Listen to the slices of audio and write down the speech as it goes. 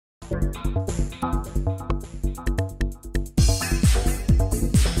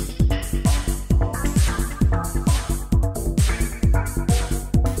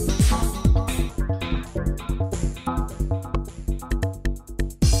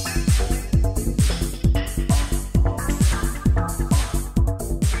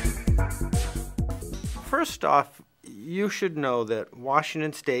First off, you should know that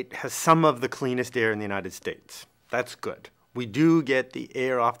Washington State has some of the cleanest air in the United States. That's good. We do get the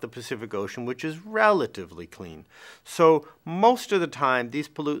air off the Pacific Ocean, which is relatively clean. So most of the time, these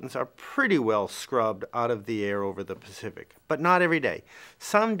pollutants are pretty well scrubbed out of the air over the Pacific, but not every day.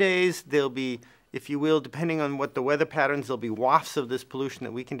 Some days there'll be, if you will, depending on what the weather patterns, there'll be wafts of this pollution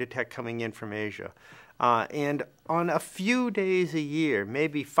that we can detect coming in from Asia. And on a few days a year,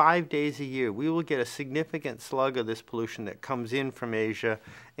 maybe 5 days a year, we will get a significant slug of this pollution that comes in from Asia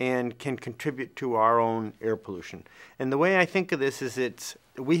and can contribute to our own air pollution. And the way I think of this is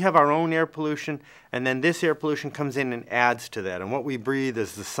we have our own air pollution, and then this air pollution comes in and adds to that. And what we breathe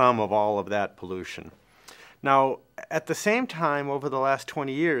is the sum of all of that pollution. Now, at the same time, over the last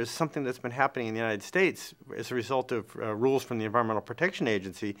 20 years, something that's been happening in the United States as a result of rules from the Environmental Protection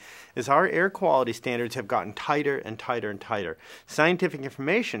Agency is our air quality standards have gotten tighter and tighter and tighter. Scientific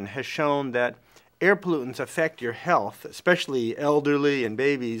information has shown that air pollutants affect your health, especially elderly and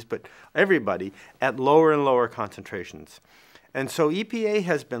babies, but everybody, at lower and lower concentrations. And so EPA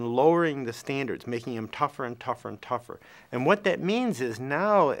has been lowering the standards, making them tougher and tougher and tougher. And what that means is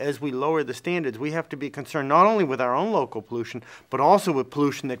now, as we lower the standards, we have to be concerned not only with our own local pollution, but also with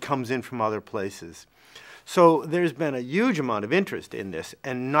pollution that comes in from other places. So there's been a huge amount of interest in this,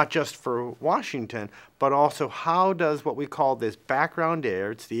 and not just for Washington, but also how does what we call this background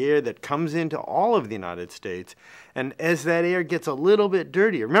air, it's the air that comes into all of the United States, and as that air gets a little bit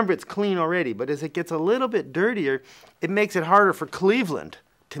dirtier, remember it's clean already, but as it gets a little bit dirtier, it makes it harder for Cleveland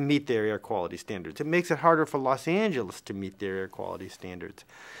to meet their air quality standards. It makes it harder for Los Angeles to meet their air quality standards.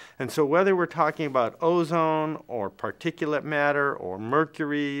 And so whether we're talking about ozone or particulate matter or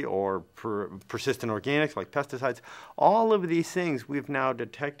mercury or persistent organics like pesticides, all of these things we've now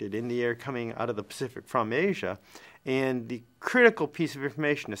detected in the air coming out of the Pacific from Asia. And the critical piece of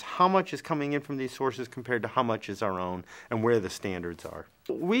information is how much is coming in from these sources compared to how much is our own and where the standards are.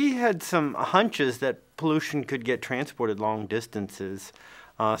 We had some hunches that pollution could get transported long distances.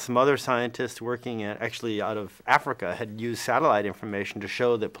 Some other scientists working actually out of Africa had used satellite information to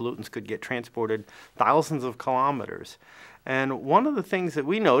show that pollutants could get transported thousands of kilometers. And one of the things that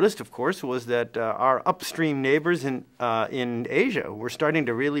we noticed, of course, was that our upstream neighbors in Asia were starting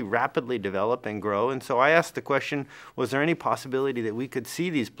to really rapidly develop and grow. And so I asked the question, was there any possibility that we could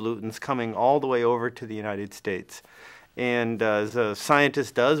see these pollutants coming all the way over to the United States? And as a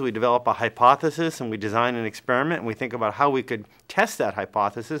scientist does, we develop a hypothesis and we design an experiment and we think about how we could test that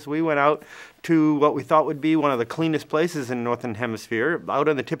hypothesis. We went out to what we thought would be one of the cleanest places in the Northern Hemisphere, out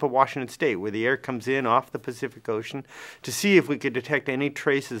on the tip of Washington State, where the air comes in off the Pacific Ocean, to see if we could detect any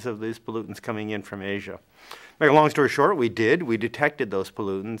traces of these pollutants coming in from Asia. Make a long story short, we did. We detected those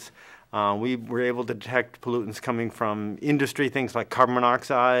pollutants. We were able to detect pollutants coming from industry, things like carbon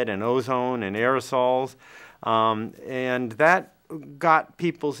monoxide and ozone and aerosols. And that got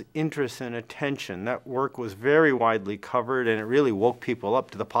people's interest and attention. That work was very widely covered, and it really woke people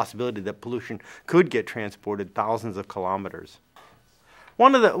up to the possibility that pollution could get transported thousands of kilometers.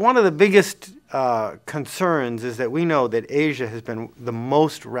 One of the biggest concerns is that we know that Asia has been the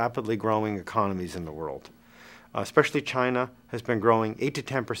most rapidly growing economies in the world. Especially China has been growing 8 to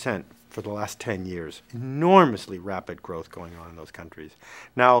 10% for the last 10 years. Enormously rapid growth going on in those countries.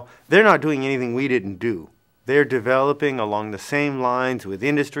 Now, they're not doing anything we didn't do. They're developing along the same lines with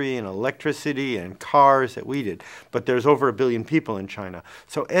industry and electricity and cars that we did. But there's over 1 billion people in China.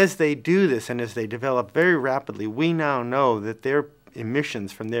 So as they do this and as they develop very rapidly, we now know that their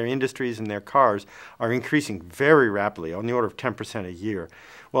emissions from their industries and their cars are increasing very rapidly, on the order of 10% a year.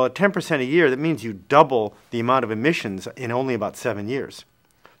 Well, at 10% a year, that means you double the amount of emissions in only about 7 years.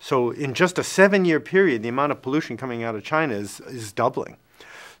 So in just a 7-year period, the amount of pollution coming out of China is doubling.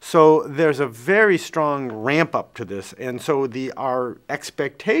 So there's a very strong ramp up to this, and so our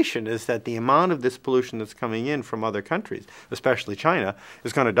expectation is that the amount of this pollution that's coming in from other countries, especially China,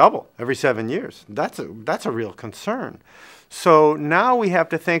 is going to double every 7 years. That's a real concern. So now we have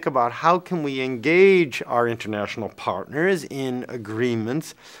to think about how can we engage our international partners in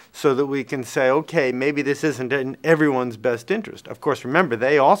agreements so that we can say, okay, maybe this isn't in everyone's best interest. Of course, remember,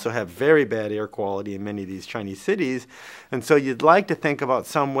 they also have very bad air quality in many of these Chinese cities, and so you'd like to think about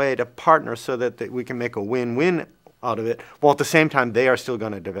some way to partner so that we can make a win-win out of it, while at the same time they are still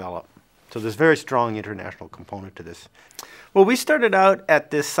going to develop. So there's a very strong international component to this. Well, we started out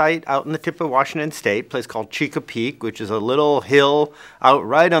at this site out in the tip of Washington State, a place called Chica Peak, which is a little hill out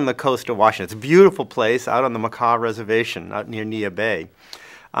right on the coast of Washington. It's a beautiful place out on the Macaw Reservation out near Nia Bay.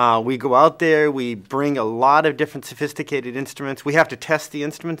 We go out there, we bring a lot of different sophisticated instruments. We have to test the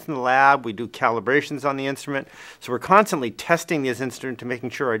instruments in the lab. We do calibrations on the instrument. So we're constantly testing this instrument to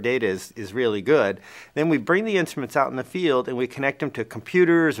making sure our data is really good. Then we bring the instruments out in the field and we connect them to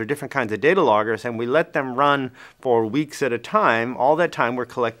computers or different kinds of data loggers, and we let them run for weeks at a time. All that time we're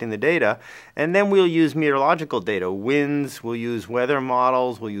collecting the data. And then we'll use meteorological data, winds, we'll use weather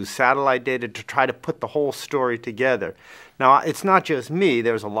models, we'll use satellite data to try to put the whole story together. Now, it's not just me.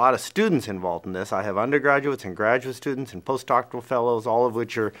 There's a lot of students involved in this. I have undergraduates and graduate students and postdoctoral fellows, all of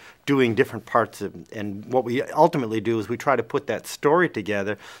which are doing different parts of it. And what we ultimately do is we try to put that story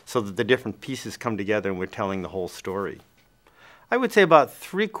together so that the different pieces come together and we're telling the whole story. I would say about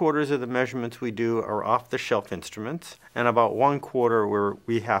 3/4 of the measurements we do are off-the-shelf instruments, and about 1/4 where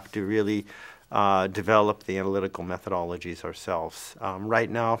we have to really develop the analytical methodologies ourselves.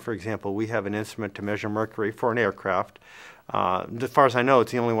 Right now, for example, we have an instrument to measure mercury for an aircraft. As far as I know,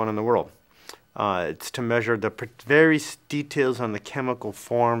 it's the only one in the world. It's to measure the various details on the chemical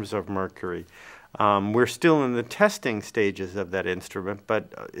forms of mercury. We're still in the testing stages of that instrument, but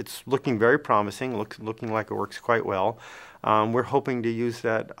it's looking very promising, looking like it works quite well. We're hoping to use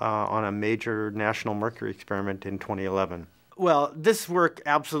that on a major national mercury experiment in 2011. Well, this work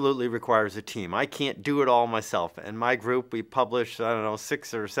absolutely requires a team. I can't do it all myself. In my group, we publish,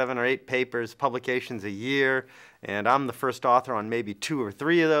 6 or 7 or 8 papers, publications a year, and I'm the first author on maybe 2 or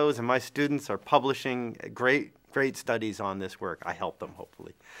 3 of those, and my students are publishing great studies on this work. I help them,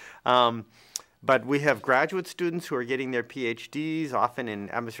 hopefully. But we have graduate students who are getting their PhDs, often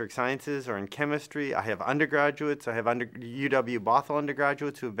in atmospheric sciences or in chemistry. I have undergraduates. I have UW Bothell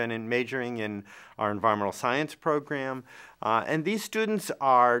undergraduates who have been majoring in our environmental science program. And these students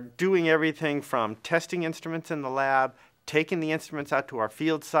are doing everything from testing instruments in the lab, taking the instruments out to our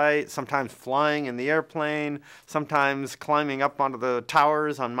field site, sometimes flying in the airplane, sometimes climbing up onto the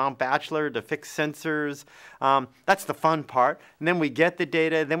towers on Mount Bachelor to fix sensors. That's the fun part. And then we get the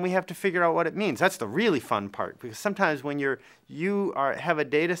data, then we have to figure out what it means. That's the really fun part, because sometimes when you have a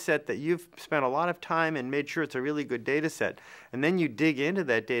data set that you've spent a lot of time and made sure it's a really good data set, and then you dig into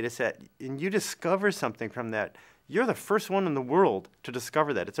that data set and you discover something from that, you're the first one in the world to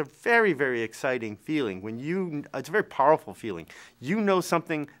discover that. It's a very, very exciting feeling. It's a very powerful feeling. You know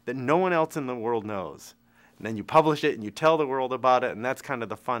something that no one else in the world knows. And then you publish it and you tell the world about it, and that's kind of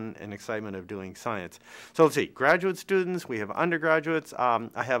the fun and excitement of doing science. So let's see, graduate students, we have undergraduates,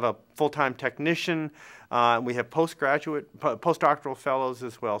 I have a full-time technician, we have postdoctoral fellows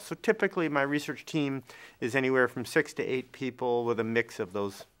as well. So typically my research team is anywhere from 6 to 8 people with a mix of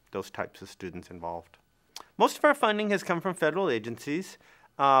those types of students involved. Most of our funding has come from federal agencies.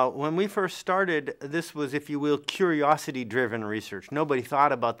 When we first started, this was, if you will, curiosity-driven research. Nobody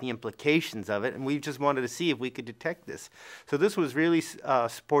thought about the implications of it, and we just wanted to see if we could detect this. So this was really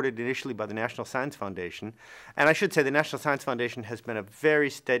supported initially by the National Science Foundation. And I should say the National Science Foundation has been a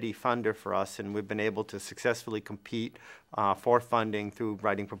very steady funder for us, and we've been able to successfully compete for funding through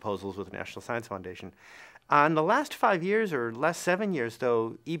writing proposals with the National Science Foundation. In the last 5 years, or last 7 years,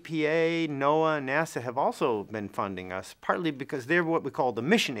 though, EPA, NOAA, and NASA have also been funding us, partly because they're what we call the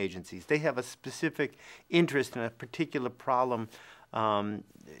mission agencies. They have a specific interest in a particular problem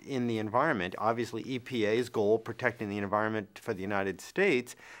in the environment. Obviously, EPA's goal, protecting the environment for the United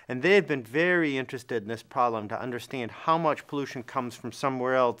States, and they've been very interested in this problem to understand how much pollution comes from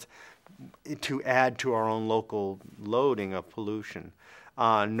somewhere else to add to our own local loading of pollution.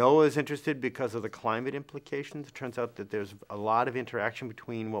 NOAA is interested because of the climate implications. It turns out that there's a lot of interaction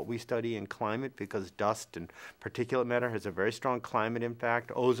between what we study and climate, because dust and particulate matter has a very strong climate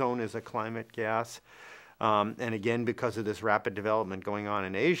impact. Ozone is a climate gas. And again, because of this rapid development going on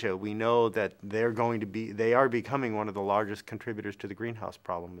in Asia, we know that they are becoming one of the largest contributors to the greenhouse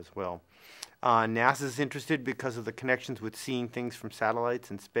problem as well. NASA is interested because of the connections with seeing things from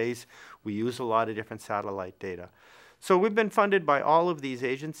satellites in space. We use a lot of different satellite data. So we've been funded by all of these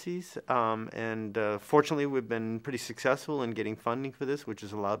agencies, and fortunately we've been pretty successful in getting funding for this, which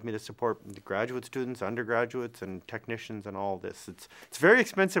has allowed me to support the graduate students, undergraduates, and technicians and all this. It's very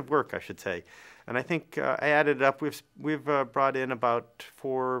expensive work, I should say. And I think I added up, we've brought in about $4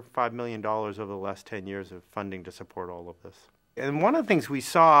 or $5 million over the last 10 years of funding to support all of this. And one of the things we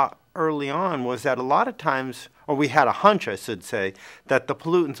saw early on was that a lot of times, or we had a hunch, I should say, that the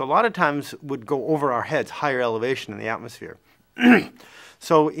pollutants a lot of times would go over our heads, higher elevation in the atmosphere.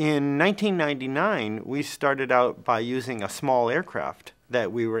 So in 1999, we started out by using a small aircraft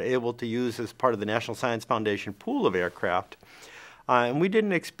that we were able to use as part of the National Science Foundation pool of aircraft. And we did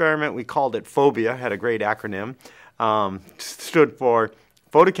an experiment. We called it PHOBIA, had a great acronym. Stood for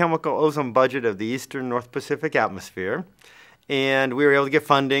Photochemical Ozone Budget of the Eastern North Pacific Atmosphere. And we were able to get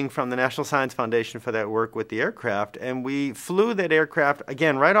funding from the National Science Foundation for that work with the aircraft. And we flew that aircraft,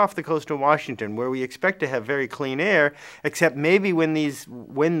 again, right off the coast of Washington, where we expect to have very clean air, except maybe when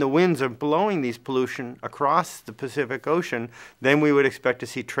the winds are blowing these pollution across the Pacific Ocean, then we would expect to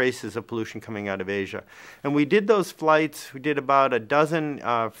see traces of pollution coming out of Asia. And we did those flights. We did about a dozen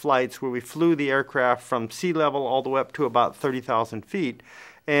flights where we flew the aircraft from sea level all the way up to about 30,000 feet.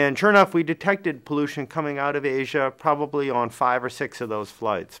 And sure enough, we detected pollution coming out of Asia probably on 5 or 6 of those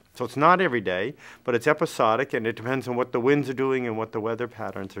flights. So it's not every day, but it's episodic, and it depends on what the winds are doing and what the weather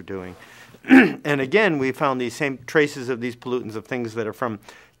patterns are doing. And again, we found these same traces of these pollutants of things that are from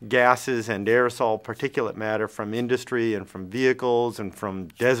gases and aerosol particulate matter from industry and from vehicles and from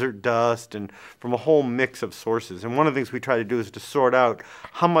desert dust and from a whole mix of sources. And one of the things we try to do is to sort out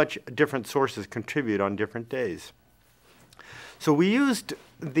how much different sources contribute on different days. So we used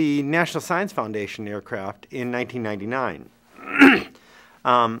the National Science Foundation aircraft in 1999.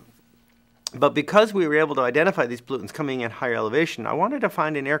 But because we were able to identify these pollutants coming at higher elevation, I wanted to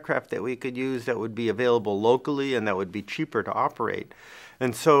find an aircraft that we could use that would be available locally and that would be cheaper to operate.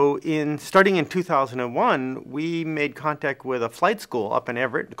 And so starting in 2001, we made contact with a flight school up in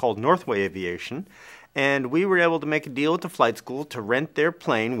Everett called Northway Aviation. And we were able to make a deal with the flight school to rent their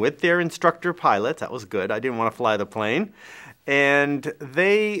plane with their instructor pilots. That was good. I didn't want to fly the plane. And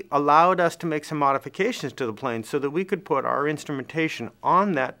they allowed us to make some modifications to the plane so that we could put our instrumentation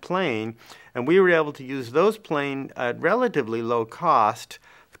on that plane, and we were able to use those planes at relatively low cost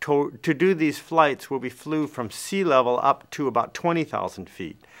to do these flights where we flew from sea level up to about 20,000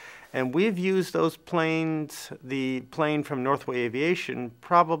 feet. And we've used those planes, the plane from Northway Aviation,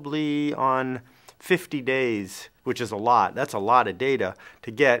 probably on 50 days, which is a lot. That's a lot of data to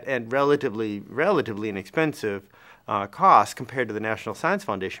get at relatively inexpensive cost compared to the National Science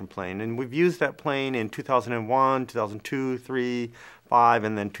Foundation plane. And we've used that plane in 2001, 2002, 3, 5,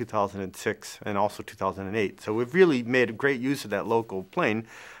 and then 2006, and also 2008. So we've really made great use of that local plane.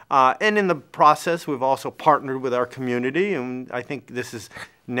 And in the process, we've also partnered with our community, and I think this is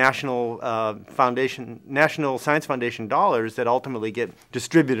National Science Foundation dollars that ultimately get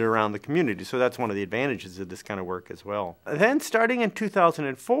distributed around the community. So that's one of the advantages of this kind of work as well. Then starting in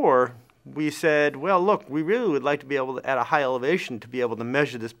 2004, we said, well, look, we really would like to be able to, at a high elevation, to be able to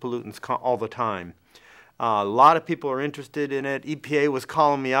measure this pollutants all the time. A lot of people are interested in it. EPA was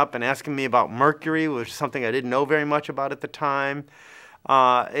calling me up and asking me about mercury, which is something I didn't know very much about at the time.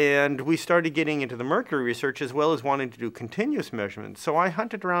 And we started getting into the mercury research as well as wanting to do continuous measurements. So I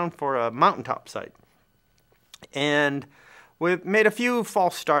hunted around for a mountaintop site. And we made a few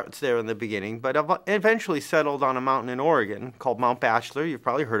false starts there in the beginning, but eventually settled on a mountain in Oregon called Mount Bachelor. You've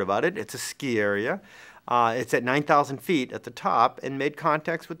probably heard about it. It's a ski area. It's at 9,000 feet at the top, and made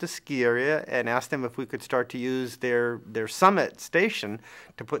contacts with the ski area and asked them if we could start to use their summit station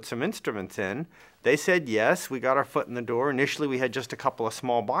to put some instruments in. They said yes. We got our foot in the door. Initially, we had just a couple of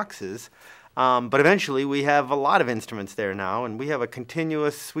small boxes. But eventually, we have a lot of instruments there now, and we have a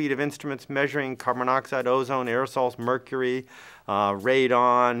continuous suite of instruments measuring carbon monoxide, ozone, aerosols, mercury,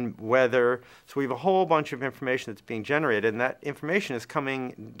 radon, weather. So we have a whole bunch of information that's being generated, and that information is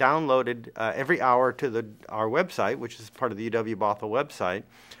coming downloaded every hour to our website, which is part of the UW Bothell website.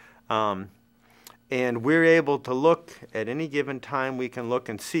 And we're able to look at any given time. We can look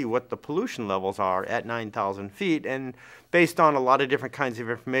and see what the pollution levels are at 9,000 feet. And based on a lot of different kinds of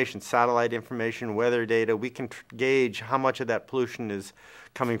information, satellite information, weather data, we can gauge how much of that pollution is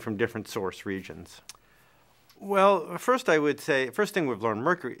coming from different source regions. Well, first I would say, first thing we've learned,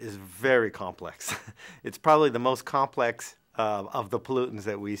 mercury is very complex. It's probably the most complex of the pollutants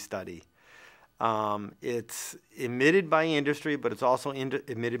that we study. It's emitted by industry, but it's also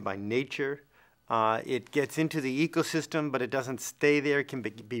emitted by nature. It gets into the ecosystem, but it doesn't stay there. It can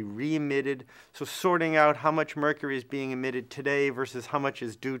be re-emitted. So sorting out how much mercury is being emitted today versus how much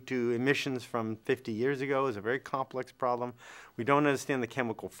is due to emissions from 50 years ago is a very complex problem. We don't understand the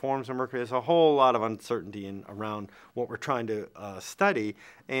chemical forms of mercury. There's a whole lot of uncertainty around what we're trying to study,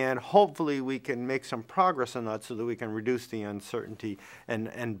 and hopefully we can make some progress on that so that we can reduce the uncertainty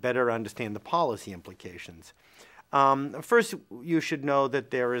and better understand the policy implications. First, you should know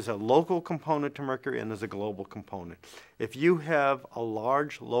that there is a local component to mercury and there's a global component. If you have a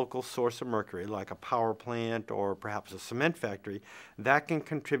large local source of mercury, like a power plant or perhaps a cement factory, that can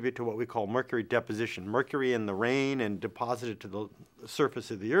contribute to what we call mercury deposition. Mercury in the rain and deposited to the surface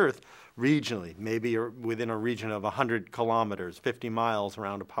of the earth regionally, maybe within a region of 100 kilometers, 50 miles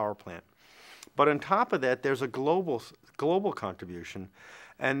around a power plant. But on top of that, there's a global contribution.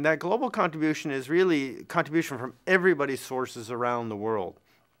 And that global contribution is really contribution from everybody's sources around the world.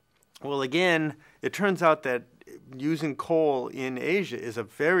 Well, again, it turns out that using coal in Asia is a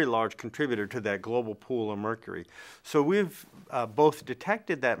very large contributor to that global pool of mercury. So we've both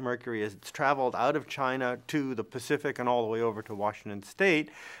detected that mercury as it's traveled out of China to the Pacific and all the way over to Washington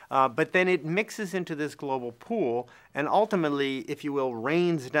State, but then it mixes into this global pool and ultimately, if you will,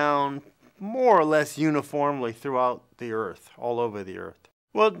 rains down more or less uniformly throughout the earth, all over the earth.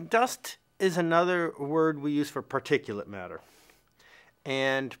 Well, dust is another word we use for particulate matter.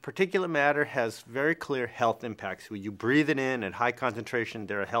 And particulate matter has very clear health impacts. When you breathe it in at high concentration,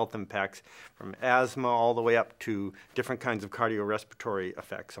 there are health impacts from asthma all the way up to different kinds of cardiorespiratory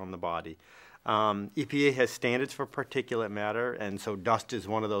effects on the body. EPA has standards for particulate matter, and so dust is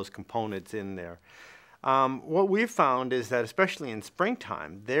one of those components in there. What we've found is that, especially in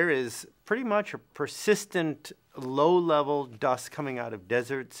springtime, there is pretty much a persistent low-level dust coming out of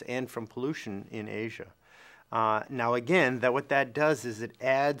deserts and from pollution in Asia. Now again, what that does is it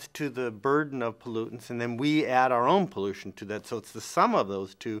adds to the burden of pollutants, and then we add our own pollution to that. So it's the sum of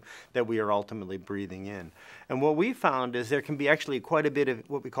those two that we are ultimately breathing in. And what we found is there can be actually quite a bit of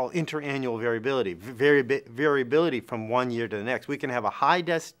what we call interannual variability, variability from one year to the next. We can have a high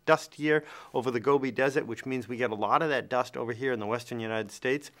dust year over the Gobi Desert, which means we get a lot of that dust over here in the western United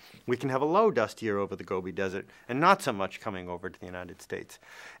States. We can have a low dust year over the Gobi Desert and not so much coming over to the United States.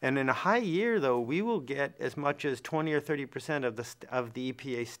 And in a high year, though, we will get as much as 20 or 30% of the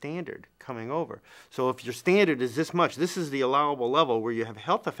EPA standard coming over. So if your standard is this much, this is the allowable level where you have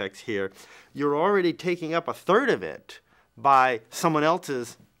health effects here, you're already taking up a third of it by someone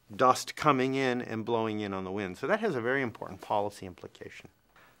else's dust coming in and blowing in on the wind. So that has a very important policy implication.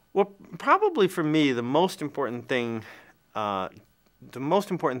 Well, probably for me, the most important thing to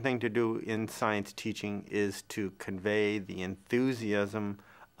do in science teaching is to convey the enthusiasm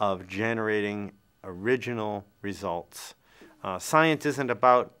of generating original results. Science isn't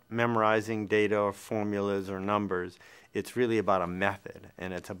about memorizing data or formulas or numbers. It's really about a method,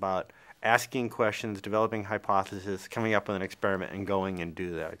 and it's about asking questions, developing hypotheses, coming up with an experiment, and going and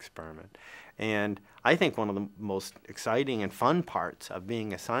do that experiment. And I think one of the most exciting and fun parts of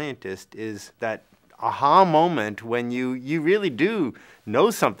being a scientist is that aha moment when you really do know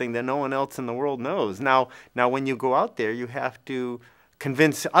something that no one else in the world knows. Now when you go out there, you have to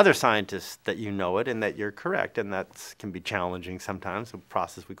convince other scientists that you know it and that you're correct, and that can be challenging sometimes, a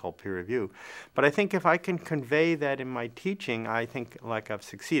process we call peer review. But I think if I can convey that in my teaching, I think like I've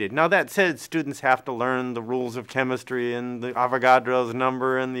succeeded. Now that said, students have to learn the rules of chemistry and the Avogadro's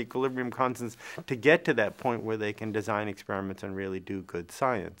number and the equilibrium constants to get to that point where they can design experiments and really do good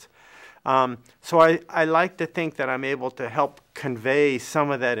science. So I like to think that I'm able to help convey some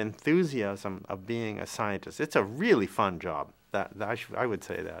of that enthusiasm of being a scientist. It's a really fun job. I would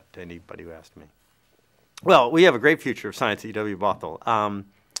say that to anybody who asked me. Well, we have a great future of science at UW Bothell.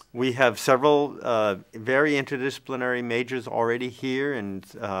 We have several very interdisciplinary majors already here in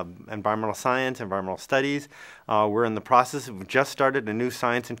environmental science, environmental studies. We're in the process of just started a new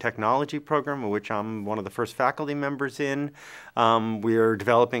science and technology program, which I'm one of the first faculty members in. We're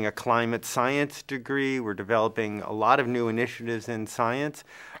developing a climate science degree. We're developing a lot of new initiatives in science.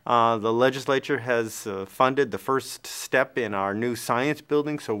 The legislature has funded the first step in our new science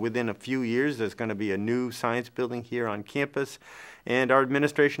building, so within a few years there's going to be a new science building here on campus. And our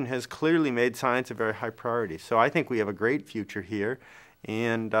administration has clearly made science a very high priority. So I think we have a great future here.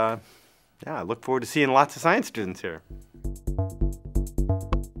 And yeah, I look forward to seeing lots of science students here.